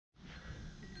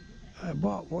I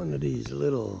bought one of these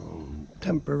little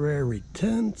temporary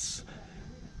tents,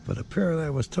 but apparently I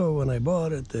was told when I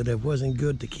bought it that it wasn't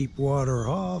good to keep water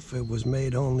off. It was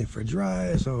made only for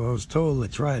dry, so I was told to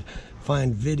try to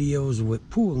find videos with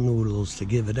pool noodles to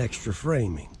give it extra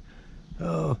framing.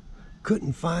 Oh,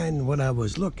 couldn't find what I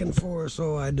was looking for,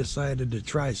 so I decided to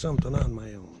try something on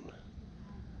my own.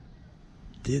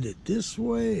 Did it this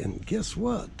way, and guess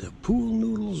what? The pool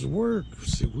noodles work.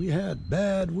 See, we had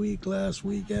bad week last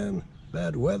weekend,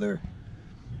 bad weather.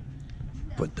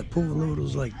 Put the pool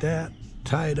noodles like that,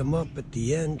 tied them up at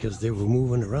the end because they were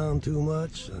moving around too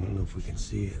much. I don't know if we can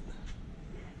see it.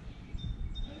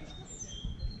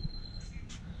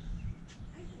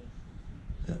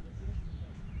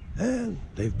 And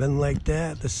they've been like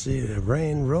that. Let's see, the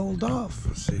rain rolled off.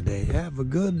 Let's see, they have a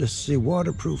good, let's see,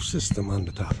 waterproof system on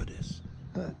the top of this.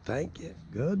 Thank you.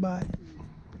 Goodbye.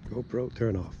 GoPro,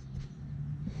 turn off.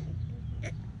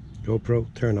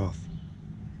 GoPro, turn off.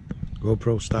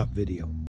 GoPro, stop video.